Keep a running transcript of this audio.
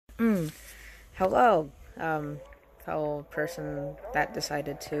Hello, fellow person that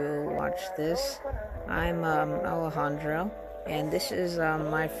decided to watch this. I'm Alejandro, and this is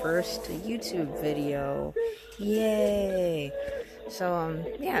my first YouTube video. Yay! So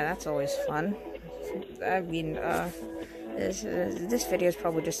yeah, that's always fun. I mean, this video is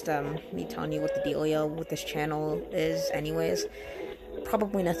probably just me telling you what the dealio with this channel is, anyways.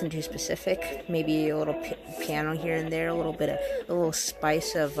 Probably nothing too specific. Maybe a little piano here and there, a little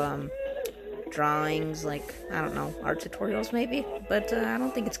spice of drawings, like, I don't know, art tutorials maybe, but I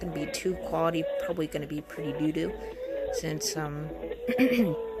don't think it's gonna be too quality. Probably gonna be pretty doo-doo, since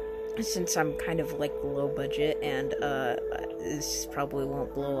since I'm kind of like low budget, and this probably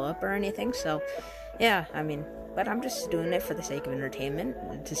won't blow up or anything. So yeah, I mean, but I'm just doing it for the sake of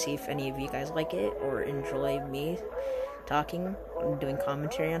entertainment, to see if any of you guys like it or enjoy me talking and doing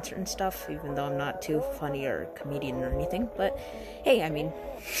commentary on certain stuff, even though I'm not too funny or comedian or anything. But hey, I mean,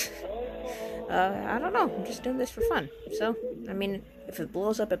 I don't know, I'm just doing this for fun. So, I mean, if it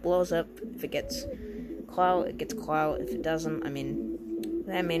blows up, it blows up. If it gets clout, it gets clout. If it doesn't, I mean,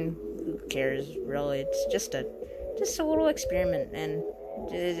 who cares, really? It's just a little experiment, and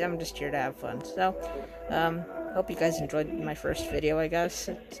I'm just here to have fun. So, hope you guys enjoyed my first video, I guess.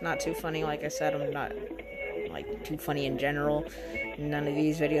 It's not too funny, like I said. I'm not, like, too funny in general. None of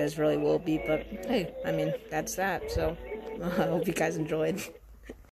these videos really will be, but hey, I mean, that's that. So, I hope you guys enjoyed.